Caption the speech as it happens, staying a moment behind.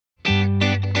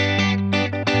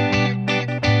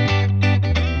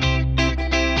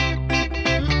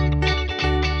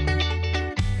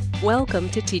Welcome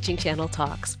to Teaching Channel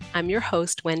Talks. I'm your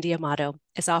host, Wendy Amato.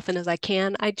 As often as I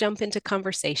can, I jump into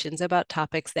conversations about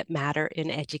topics that matter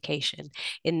in education.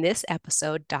 In this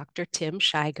episode, Dr. Tim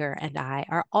Schigur and I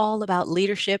are all about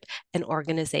leadership and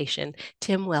organization.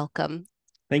 Tim, welcome.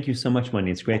 Thank you so much,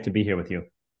 Wendy. It's great to be here with you.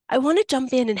 I want to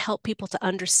jump in and help people to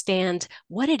understand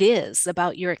what it is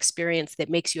about your experience that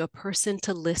makes you a person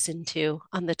to listen to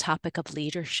on the topic of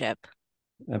leadership.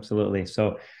 Absolutely.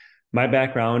 So my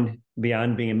background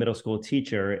beyond being a middle school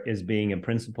teacher is being a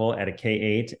principal at a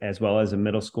K-8 as well as a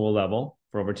middle school level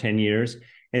for over 10 years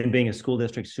and being a school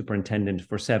district superintendent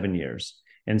for 7 years.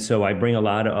 And so I bring a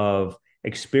lot of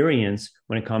experience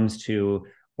when it comes to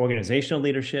organizational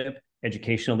leadership,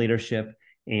 educational leadership,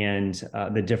 and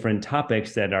the different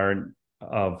topics that are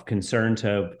of concern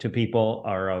to people,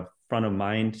 are of front of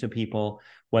mind to people,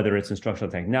 whether it's instructional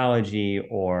technology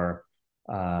or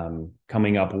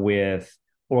coming up with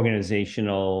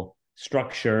organizational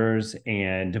structures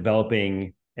and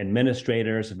developing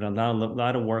administrators. I've done a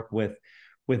lot of work with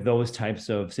those types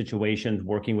of situations,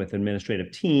 working with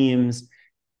administrative teams,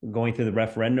 going through the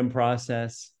referendum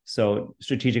process. So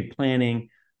strategic planning.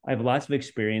 I have lots of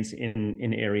experience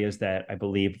in areas that I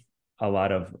believe a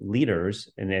lot of leaders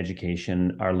in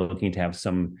education are looking to have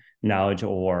some knowledge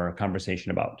or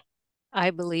conversation about.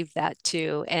 I believe that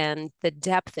too. And the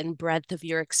depth and breadth of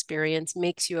your experience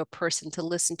makes you a person to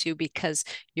listen to because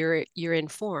you're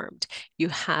informed. You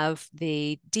have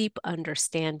the deep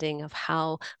understanding of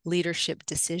how leadership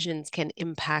decisions can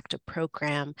impact a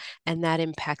program, and that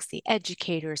impacts the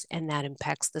educators and that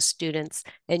impacts the students.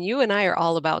 And you and I are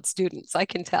all about students, I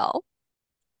can tell.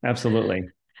 Absolutely.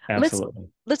 Let's Absolutely.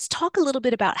 let's talk a little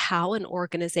bit about how an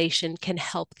organization can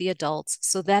help the adults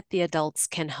so that the adults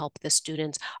can help the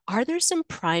students. Are there some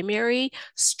primary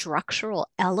structural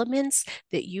elements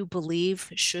that you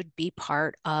believe should be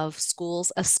part of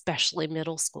schools, especially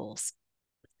middle schools?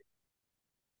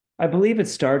 I believe it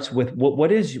starts with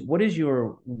what is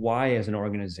your why as an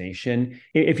organization?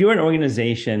 If you're an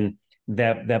organization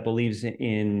that believes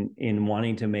in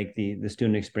wanting to make the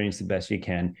student experience the best you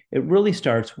can, it really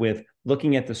starts with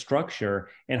looking at the structure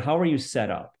and how are you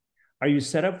set up? Are you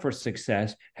set up for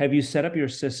success? Have you set up your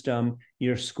system,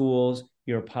 your schools,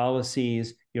 your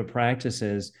policies, your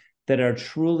practices that are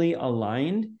truly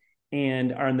aligned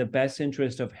and are in the best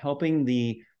interest of helping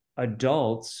the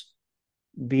adults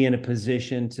be in a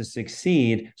position to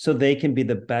succeed so they can be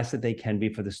the best that they can be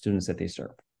for the students that they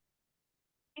serve?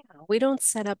 We don't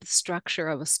set up the structure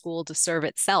of a school to serve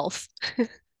itself.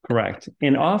 Correct.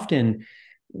 And often,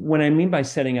 when I mean by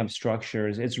setting up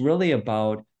structures, it's really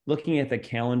about looking at the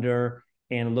calendar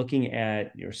and looking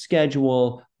at your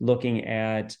schedule, looking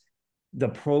at the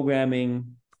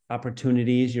programming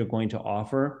opportunities you're going to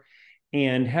offer,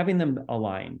 and having them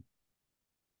align.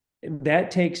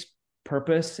 That takes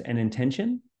purpose and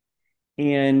intention.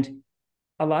 And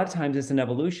a lot of times it's an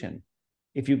evolution.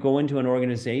 If you go into an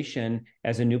organization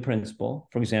as a new principal,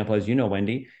 for example, as you know,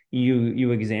 Wendy,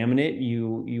 you examine it,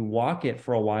 you walk it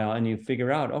for a while, and you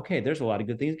figure out, okay, there's a lot of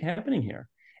good things happening here,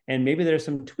 and maybe there's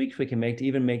some tweaks we can make to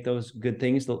even make those good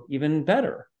things even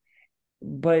better.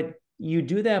 But you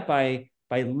do that by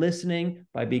listening,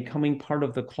 by becoming part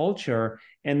of the culture,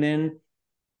 and then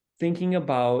thinking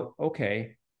about,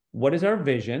 okay, what is our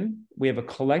vision? We have a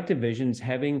collective vision, it's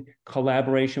having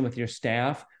collaboration with your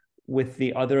staff, with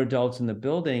the other adults in the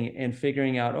building, and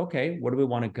figuring out, okay, where do we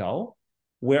want to go?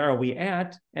 Where are we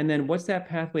at? And then what's that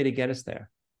pathway to get us there?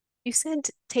 You said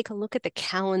take a look at the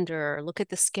calendar, look at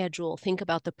the schedule, think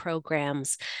about the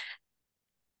programs.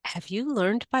 Have you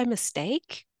learned by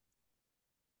mistake?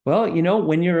 Well,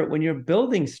 when you're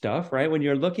building stuff, right? When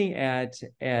you're looking at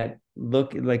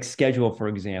look like schedule, for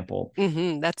example,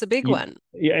 That's a big one.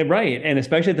 yeah, right. And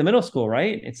especially at the middle school,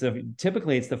 right?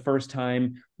 Typically it's the first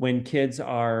time when kids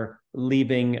are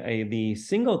leaving the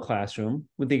single classroom,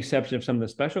 with the exception of some of the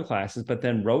special classes, but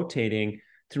then rotating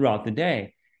throughout the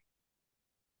day.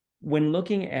 When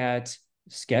looking at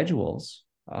schedules,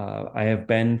 I have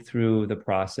been through the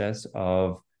process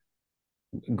of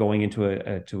going into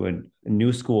a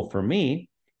new school for me,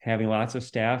 having lots of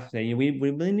staff saying we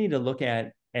really need to look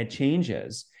at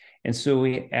changes. And so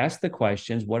we ask the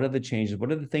questions: what are the changes?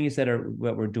 What are the things that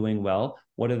we're doing well?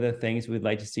 What are the things we'd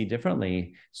like to see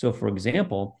differently? So, for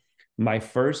example, my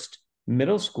first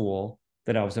middle school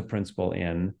that I was a principal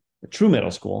in, a true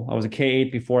middle school, I was a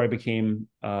K-8 before I became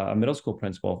a middle school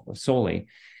principal solely.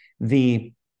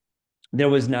 The There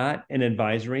was not an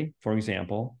advisory, for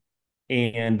example,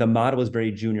 and the model was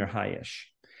very junior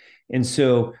high-ish. And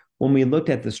so when we looked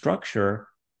at the structure,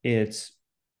 it's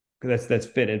that's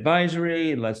fit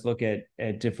advisory. Let's look at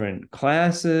different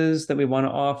classes that we want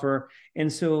to offer.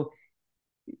 And so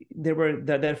there were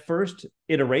that first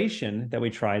iteration that we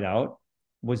tried out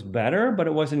was better, but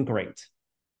it wasn't great.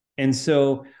 And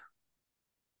so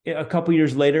a couple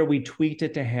years later, we tweaked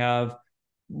it to have,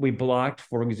 we blocked,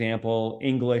 for example,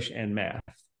 English and math.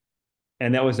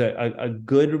 And that was a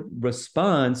good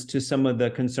response to some of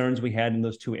the concerns we had in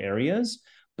those two areas.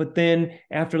 But then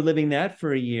after living that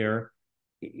for a year,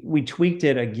 we tweaked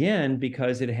it again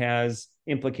because it has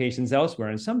implications elsewhere.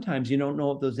 And sometimes you don't know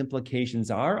what those implications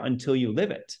are until you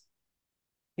live it.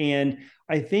 And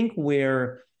I think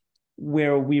where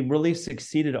we really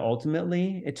succeeded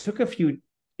ultimately, it took a few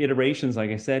iterations,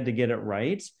 like I said, to get it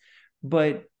right,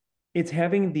 but it's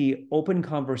having the open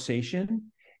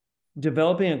conversation,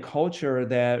 developing a culture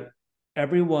that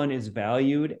everyone is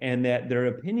valued and that their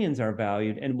opinions are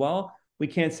valued. And while we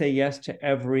can't say yes to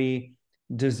every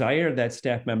desire that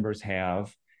staff members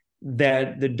have,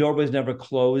 that the door was never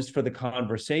closed for the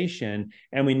conversation.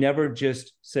 And we never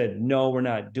just said, no, we're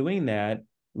not doing that.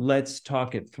 Let's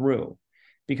talk it through.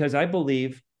 Because I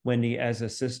believe, Wendy, as a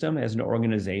system, as an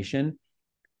organization,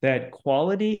 that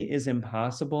quality is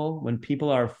impossible when people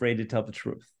are afraid to tell the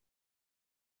truth.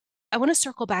 I want to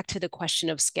circle back to the question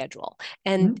of schedule.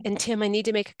 And Tim, I need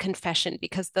to make a confession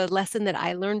because the lesson that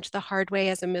I learned the hard way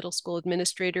as a middle school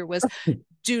administrator was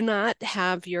do not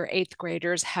have your eighth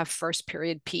graders have first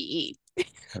period PE.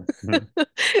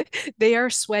 They are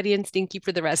sweaty and stinky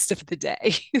for the rest of the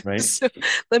day. Right. So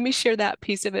let me share that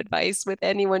piece of advice with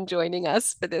anyone joining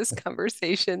us for this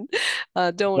conversation.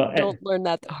 Don't Well, don't learn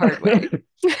that the hard way.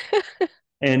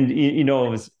 and it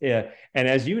was, yeah. And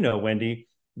as you know, Wendy,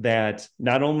 that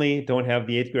not only don't have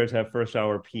the eighth graders have first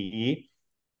hour PE,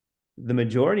 the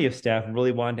majority of staff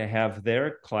really want to have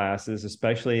their classes,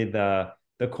 especially the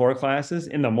core classes,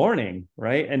 in the morning,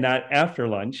 right, and not after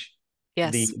lunch.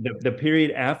 The Yes, the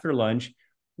period after lunch,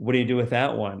 what do you do with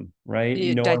that one, right?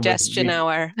 No one was digestion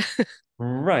hour.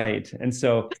 right. And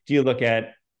so, do you look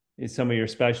at some of your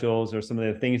specials or some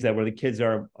of the things that where the kids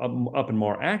are up and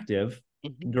more active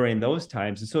Mhm. during those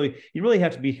times? And so, you really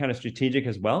have to be kind of strategic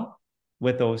as well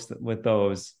with those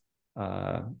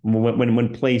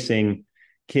when placing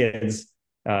kids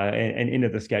and into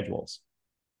the schedules.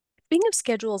 Speaking of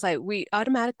schedules, we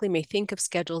automatically may think of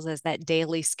schedules as that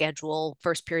daily schedule,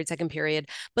 first period, second period.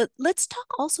 But let's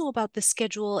talk also about the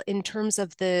schedule in terms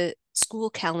of the school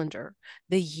calendar,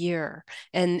 the year,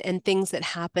 and things that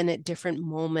happen at different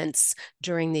moments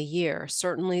during the year.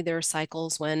 Certainly, there are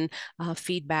cycles when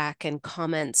feedback and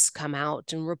comments come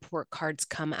out and report cards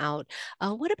come out.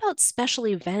 What about special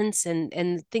events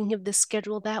and thinking of the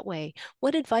schedule that way?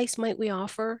 What advice might we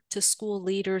offer to school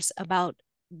leaders about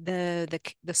the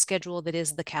schedule that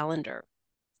is the calendar?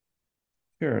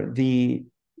 Sure.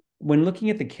 When looking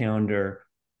at the calendar,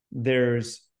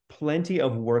 there's plenty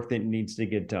of work that needs to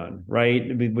get done,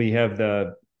 right? We have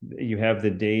you have the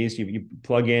days you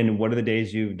plug in what are the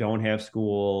days you don't have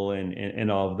school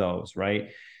and all of those,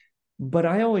 right? But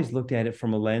I always looked at it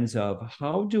from a lens of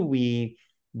how do we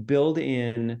build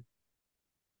in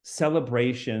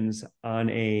celebrations on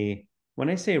a, when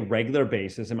I say regular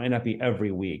basis, it might not be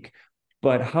every week,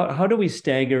 but how do we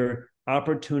stagger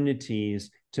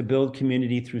opportunities to build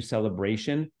community through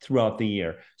celebration throughout the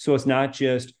year? So it's not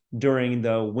just during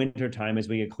the winter time as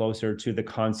we get closer to the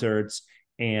concerts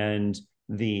and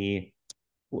the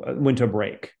winter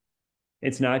break.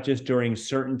 It's not just during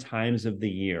certain times of the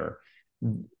year.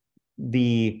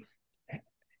 The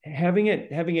having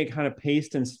it kind of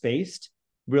paced and spaced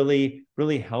really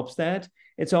helps that.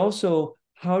 It's also,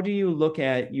 how do you look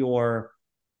at your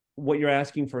what you're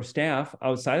asking for staff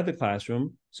outside of the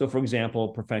classroom? So, for example,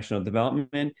 professional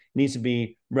development needs to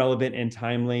be relevant and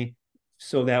timely,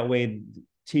 so that way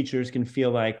teachers can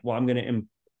feel like, well, I'm going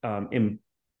to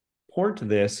import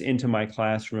this into my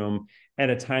classroom at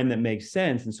a time that makes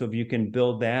sense. And so, if you can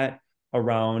build that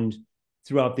around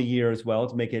throughout the year as well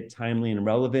to make it timely and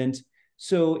relevant.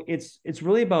 So it's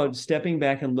really about stepping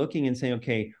back and looking and saying,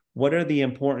 okay, what are the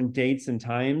important dates and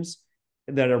times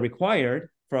that are required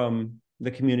from the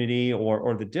community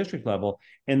or the district level,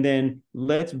 and then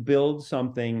let's build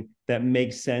something that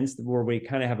makes sense where we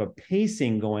kind of have a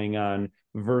pacing going on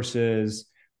versus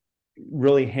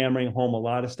really hammering home a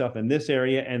lot of stuff in this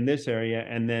area and this area,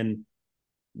 and then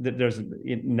there's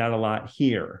not a lot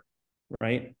here,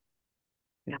 right?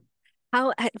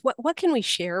 What can we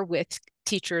share with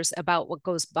teachers about what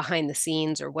goes behind the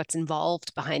scenes or what's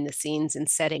involved behind the scenes in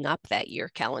setting up that year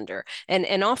calendar?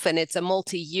 And often it's a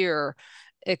multi-year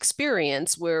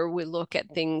experience where we look at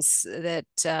things that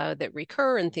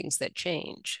recur and things that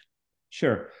change.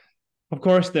 Sure. Of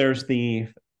course, there's you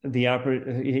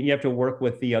have to work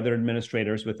with the other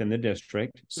administrators within the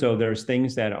district. So Mhm. there's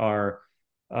things that are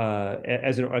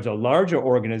as a larger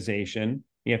organization,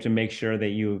 you have to make sure that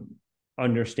you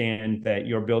understand that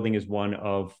your building is one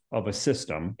of a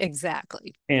system.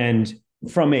 Exactly. And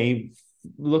from a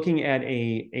looking at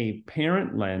a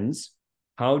parent lens,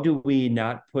 how do we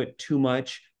not put too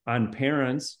much on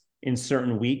parents in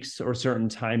certain weeks or certain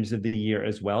times of the year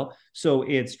as well? So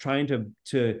it's trying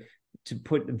to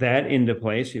put that into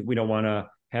place. We don't want to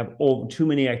have too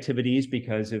many activities,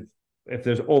 because if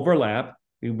there's overlap,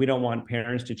 we don't want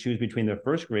parents to choose between the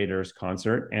first graders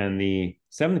concert and the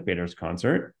seventh graders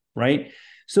concert, right?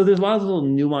 So there's a lot of little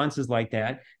nuances like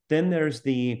that. Then there's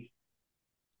the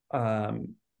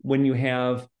when you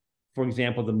have, for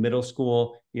example, the middle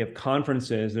school, you have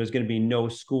conferences, there's going to be no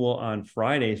school on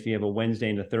Fridays. If you have a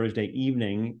Wednesday and a Thursday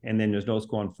evening, and then there's no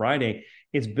school on Friday,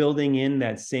 it's building in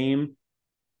that same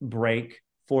break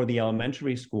for the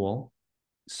elementary school.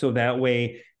 So that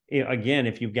way, again,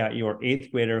 if you've got your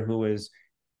eighth grader who is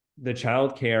the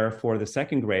childcare for the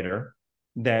second grader,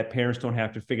 that parents don't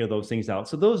have to figure those things out.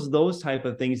 So those type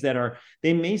of things that are,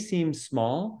 they may seem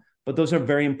small, but those are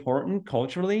very important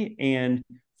culturally, and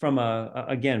from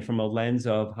from a lens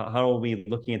of how are we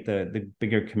looking at the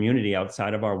bigger community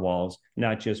outside of our walls,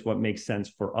 not just what makes sense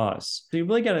for us. So you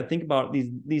really got to think about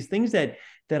these things that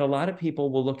a lot of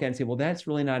people will look at and say, well, that's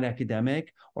really not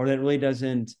academic, or that really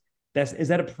doesn't, is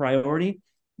that a priority?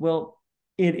 Well,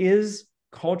 it is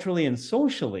culturally and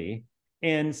socially,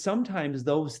 and sometimes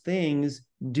those things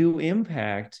do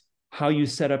impact how you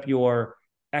set up your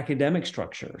academic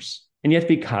structures, and you have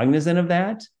to be cognizant of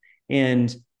that.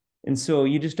 And so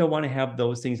you just don't want to have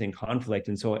those things in conflict.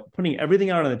 And so putting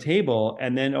everything out on the table,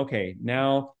 and then, okay,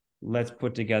 now let's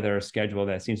put together a schedule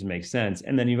that seems to make sense.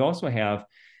 And then you also have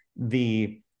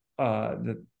the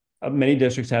many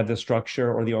districts have the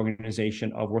structure or the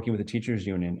organization of working with the teachers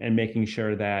union and making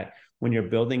sure that when you're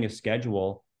building a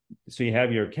schedule, so you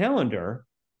have your calendar,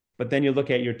 but then you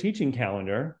look at your teaching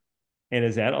calendar, and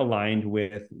is that aligned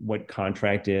with what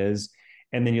contract is?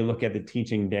 And then you look at the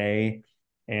teaching day,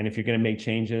 and if you're going to make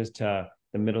changes to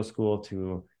the middle school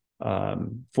to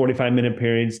 45-minute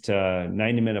periods to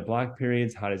 90-minute block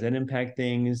periods, how does that impact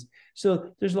things?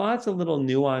 So there's lots of little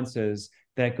nuances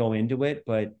that go into it,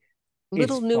 but it's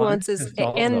Little fun to nuances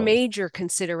solve and those. major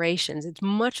considerations. It's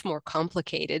much more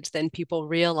complicated than people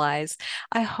realize.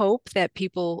 I hope that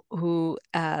people who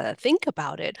think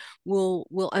about it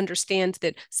will understand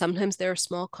that sometimes there are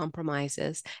small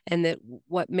compromises, and that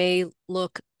what may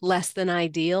look less than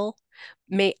ideal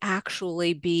may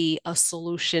actually be a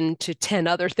solution to 10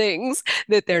 other things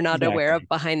that they're not aware of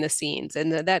Exactly. behind the scenes.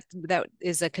 And that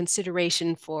is a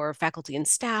consideration for faculty and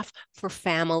staff, for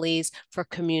families, for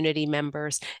community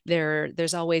members.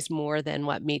 There's always more than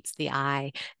what meets the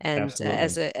eye. And Absolutely.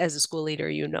 as a school leader,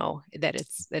 you know that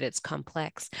it's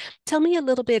complex. Tell me a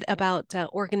little bit about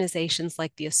organizations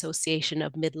like the Association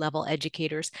of Mid-Level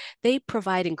Educators. They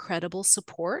provide incredible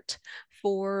support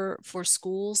for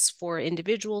schools, for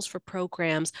individuals, for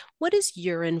programs. What is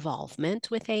your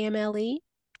involvement with AMLE?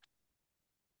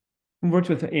 Worked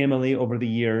with AMLE over the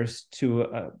years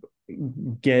to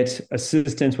get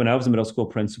assistance when I was a middle school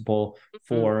principal Mm.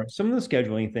 for some of the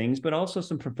scheduling things, but also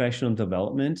some professional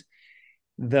development.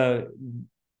 The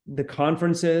the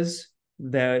conferences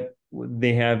that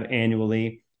they have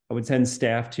annually, I would send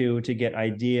staff to get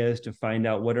ideas, to find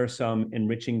out what are some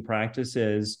enriching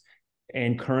practices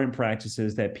and current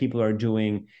practices that people are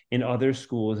doing in other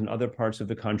schools in other parts of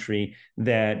the country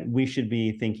that we should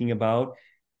be thinking about.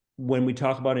 When we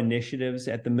talk about initiatives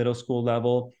at the middle school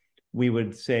level, we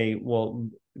would say, well,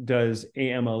 does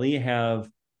AMLE have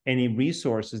any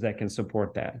resources that can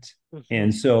support that? Mhm.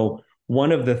 And so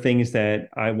one of the things that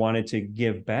I wanted to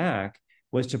give back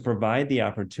was to provide the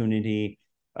opportunity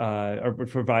or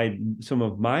provide some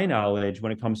of my knowledge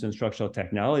when it comes to instructional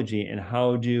technology, and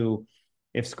how do,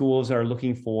 if schools are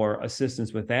looking for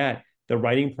assistance with that, the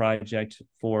writing project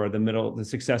for the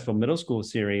successful middle school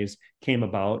series came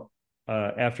about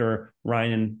after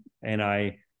Ryan and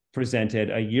I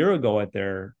presented a year ago at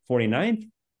their 49th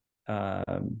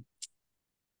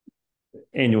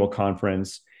annual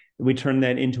conference. We turned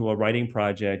that into a writing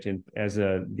project and as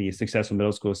the successful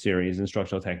middle school series,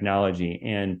 instructional technology.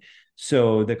 And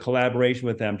so the collaboration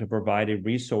with them to provide a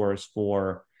resource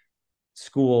for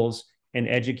schools and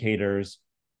educators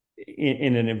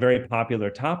in a very popular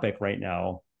topic right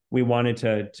now, we wanted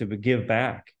to give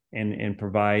back and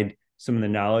provide some of the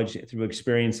knowledge through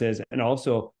experiences and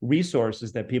also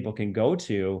resources that people can go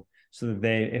to, so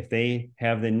that if they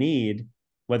have the need,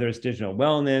 whether it's digital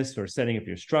wellness or setting up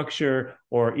your structure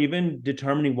or even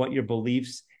determining what your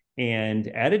beliefs and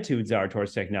attitudes are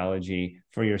towards technology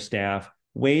for your staff,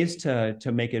 ways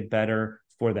to make it better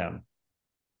for them.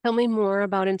 Tell me more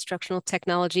about instructional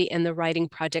technology and the writing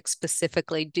project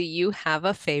specifically. Do you have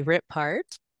a favorite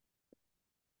part?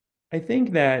 I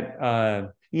think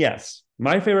that yes,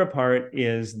 my favorite part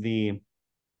is the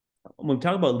when we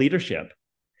talk about leadership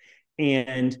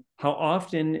and how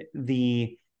often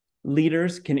the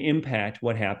leaders can impact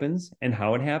what happens and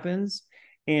how it happens.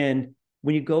 And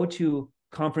when you go to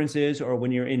conferences or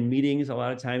when you're in meetings, a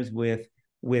lot of times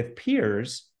with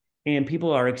peers, and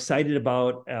people are excited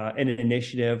about an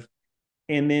initiative,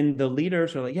 and then the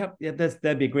leaders are like, "Yep, yeah,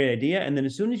 that'd be a great idea." And then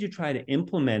as soon as you try to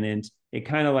implement it, it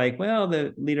kind of like, well,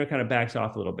 the leader kind of backs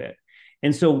off a little bit.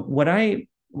 And so what I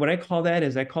call that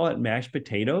is I call it mashed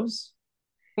potatoes.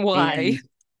 Why?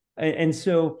 And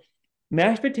so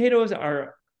mashed potatoes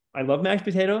are, I love mashed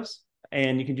potatoes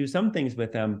and you can do some things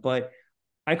with them, but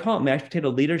I call it mashed potato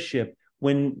leadership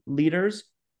when leaders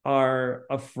are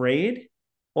afraid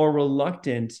or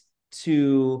reluctant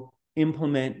to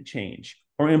implement change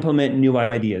or implement new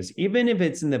ideas, even if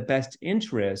it's in the best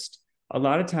interest. A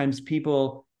lot of times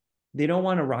people, they don't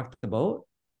want to rock the boat,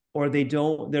 or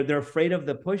they're afraid of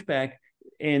the pushback.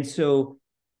 And so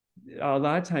a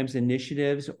lot of times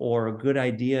initiatives or good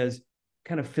ideas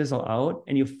kind of fizzle out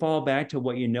and you fall back to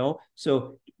what you know.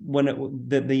 So when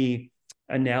the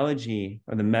analogy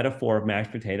or the metaphor of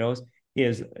mashed potatoes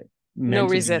is No meant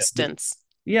to be that, resistance.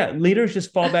 yeah, leaders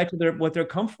just fall back to what they're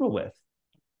comfortable with.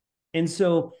 And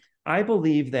so I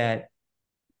believe that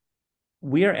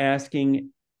we are asking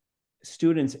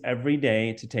students every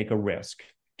day to take a risk,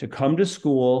 to come to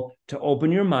school, to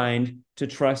open your mind, to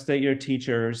trust that your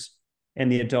teachers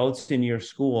and the adults in your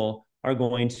school are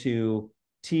going to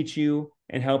teach you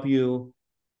and help you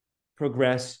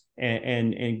progress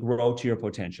and grow to your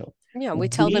potential. Yeah, we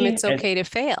tell them We it's okay to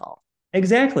fail.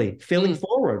 exactly failing Mm,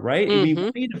 forward, right? We hmm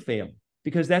want you to fail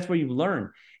because that's where you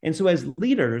learn. And so as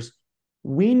leaders,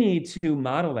 we need to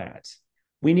model that.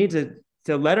 We need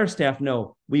to let our staff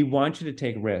know we want you to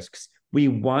take risks. We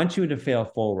want you to fail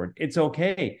forward. It's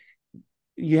okay.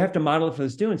 You have to model it for the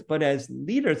students, but as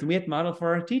leaders, we have to model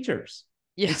for our teachers.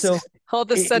 And Yes. so All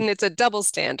of a it, sudden, it's a double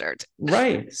standard.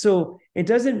 right. So it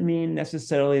doesn't mean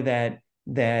necessarily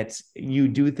that you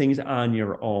do things on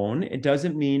your own. It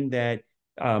doesn't mean that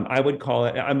I would call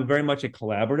it. I'm very much a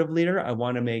collaborative leader. I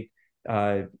want to make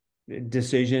uh,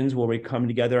 decisions where we come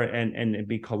together and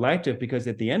be collective. Because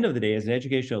at the end of the day, as an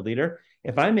educational leader,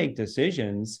 if I make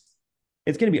decisions,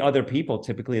 it's going to be other people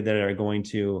typically that are going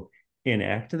to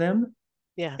enact them.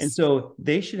 And Yes. so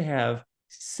they should have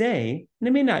say, and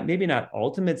they may not, maybe not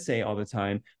ultimate say all the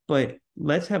time, but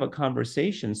let's have a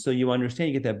conversation so you understand,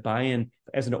 you get that buy-in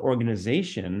as an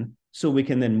organization so we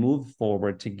can then move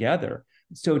forward together.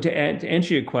 So to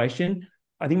answer your question,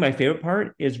 I think my favorite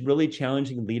part is really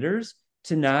challenging leaders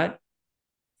to not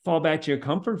fall back to your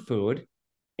comfort food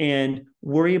and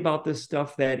worry about the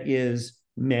stuff that is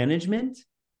management.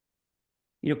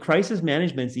 Crisis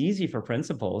management's easy for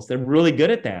principals. They're really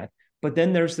good at that. But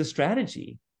then there's the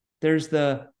strategy. There's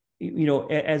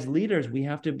as leaders, we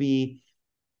have to be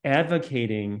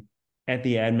advocating at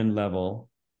the admin level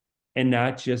and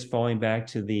not just falling back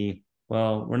to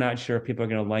well, we're not sure if people are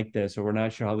going to like this, or we're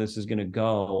not sure how this is going to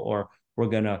go, or we're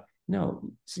going to,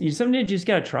 no, sometimes you just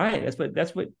got to try it.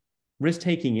 That's what risk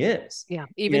taking is. Yeah.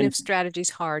 Even And if strategy's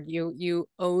hard, you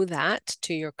owe that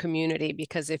to your community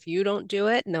because if you don't do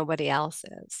it, nobody else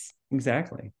is.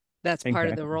 exactly, That's part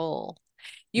of the exactly. role.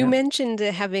 You Yeah, mentioned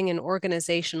having an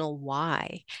organizational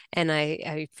why, and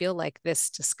I feel like this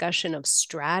discussion of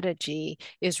strategy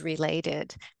is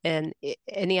related. And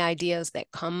any ideas that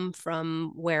come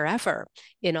from wherever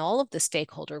in all of the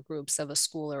stakeholder groups of a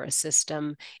school or a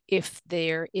system, if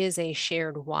there is a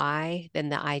shared why, then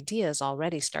the ideas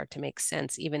already start to make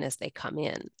sense even as they come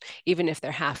in, even if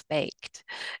they're half baked.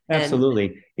 And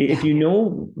absolutely. If yeah. you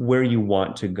know where you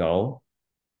want to go,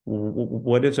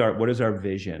 what is our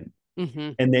vision?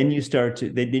 Hmm. And then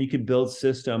then you could build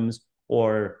systems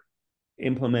or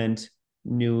implement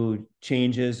new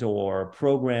changes or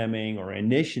programming or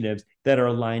initiatives that are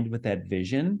aligned with that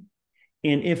vision.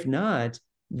 And if not,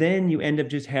 then you end up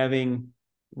just having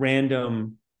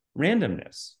randomness.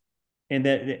 And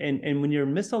when you're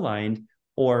misaligned,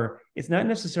 or it's not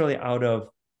necessarily out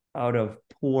of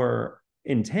poor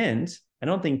intent. I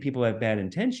don't think people have bad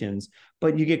intentions,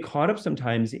 but you get caught up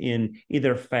sometimes in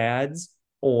either fads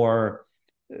or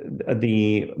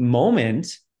the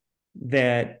moment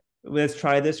that let's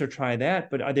try this or try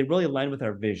that, but are they really aligned with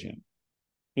our vision?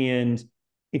 And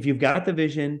if you've got the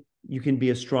vision, you can be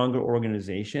a stronger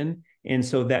organization. And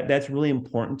so that's really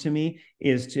important to me,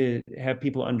 is to have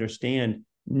people understand,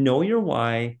 know your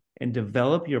why and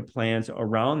develop your plans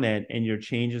around that and your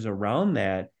changes around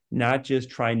that, not just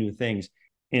try new things.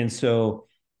 And so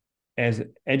as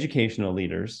educational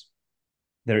leaders,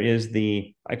 there is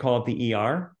I call it the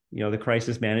ER, the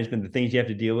crisis management, the things you have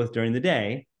to deal with during the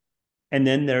day. And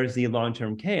then there's the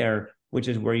long-term care, which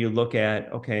is where you look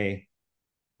at, okay,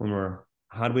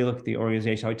 how do we look at the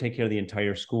organization? How do we take care of the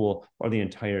entire school or the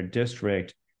entire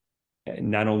district,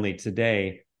 not only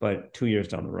today, but 2 years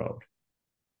down the road?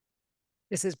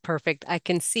 This is perfect. I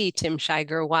can see, Tim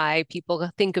Schigur, why people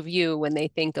think of you when they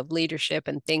think of leadership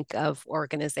and think of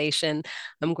organization.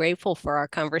 I'm grateful for our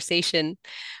conversation.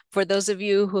 For those of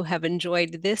you who have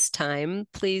enjoyed this time,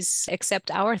 please accept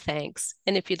our thanks.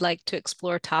 And if you'd like to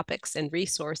explore topics and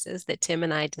resources that Tim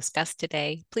and I discussed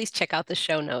today, please check out the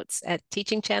show notes at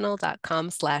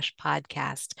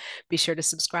teachingchannel.com/podcast. Be sure to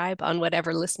subscribe on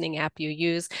whatever listening app you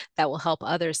use. That will help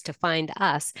others to find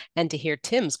us and to hear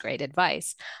Tim's great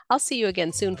advice. I'll see you again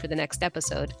soon for the next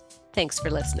episode. Thanks for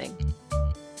listening.